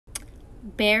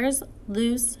Bear's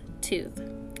Loose Tooth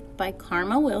by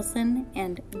Karma Wilson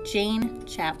and Jane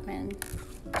Chapman.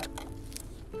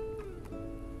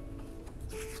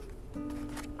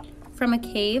 From a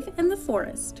cave in the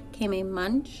forest came a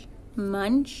munch,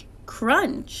 munch,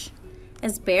 crunch,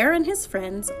 as Bear and his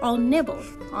friends all nibbled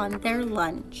on their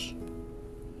lunch.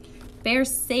 Bear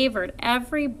savored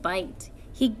every bite.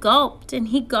 He gulped and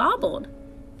he gobbled.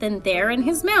 Then there in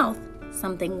his mouth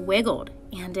something wiggled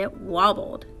and it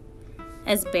wobbled.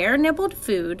 As Bear nibbled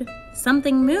food,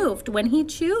 something moved when he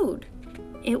chewed.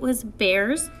 It was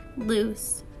Bear's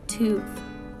loose tooth.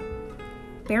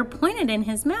 Bear pointed in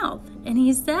his mouth and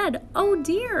he said, "Oh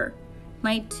dear,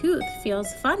 my tooth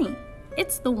feels funny.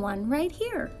 It's the one right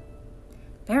here."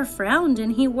 Bear frowned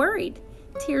and he worried.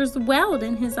 Tears welled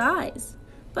in his eyes.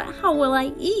 "But how will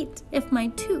I eat if my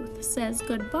tooth says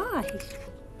goodbye?"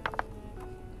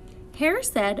 Hare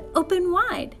said, "Open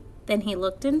wide." Then he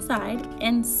looked inside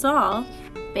and saw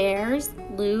Bear's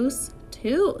loose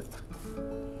tooth.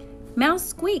 Mouse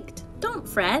squeaked, "Don't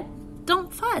fret,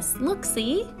 don't fuss, look,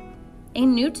 see? A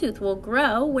new tooth will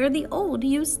grow where the old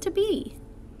used to be."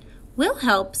 "We'll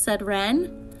help," said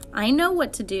Wren. "I know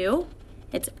what to do.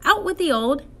 It's out with the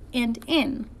old and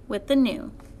in with the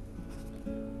new."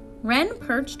 Wren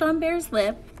perched on Bear's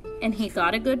lip and he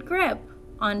got a good grip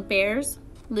on Bear's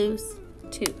loose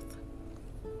tooth.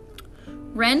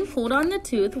 Wren pulled on the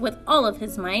tooth with all of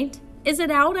his might. "Is it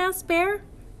out?" asked Bear,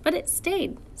 but it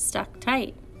stayed stuck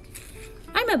tight.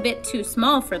 "I'm a bit too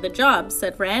small for the job,"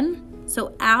 said Wren.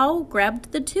 So Owl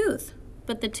grabbed the tooth,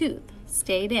 but the tooth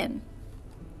stayed in.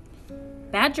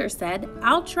 Badger said,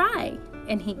 "I'll try,"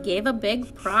 and he gave a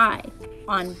big pry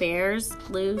on Bear's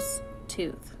loose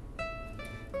tooth.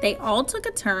 They all took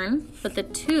a turn, but the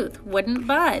tooth wouldn't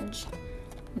budge.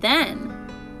 Then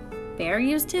Bear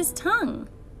used his tongue,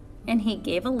 and he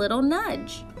gave a little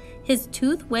nudge. His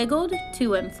tooth wiggled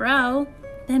to and fro.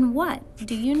 Then what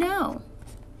do you know?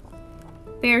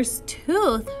 Bear's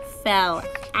tooth fell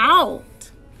out.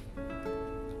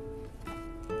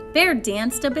 Bear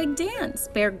danced a big dance.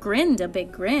 Bear grinned a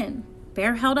big grin.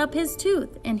 Bear held up his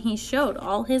tooth, and he showed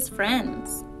all his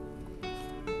friends.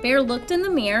 Bear looked in the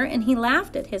mirror, and he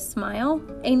laughed at his smile.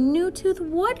 A new tooth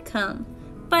would come,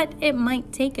 but it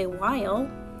might take a while.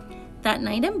 That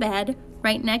night in bed,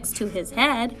 right next to his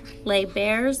head, lay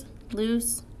Bear's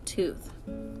loose tooth.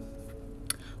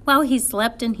 While he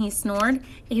slept and he snored,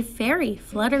 a fairy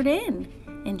fluttered in,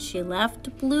 and she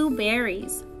left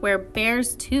blueberries where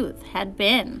Bear's tooth had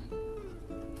been.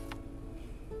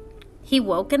 He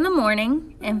woke in the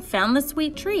morning and found the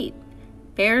sweet treat.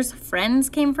 Bear's friends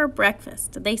came for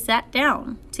breakfast. They sat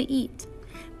down to eat.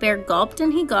 Bear gulped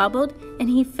and he gobbled, and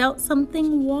he felt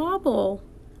something wobble.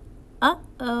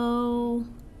 Uh-oh.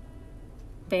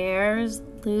 Bear's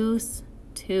loose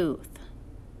tooth.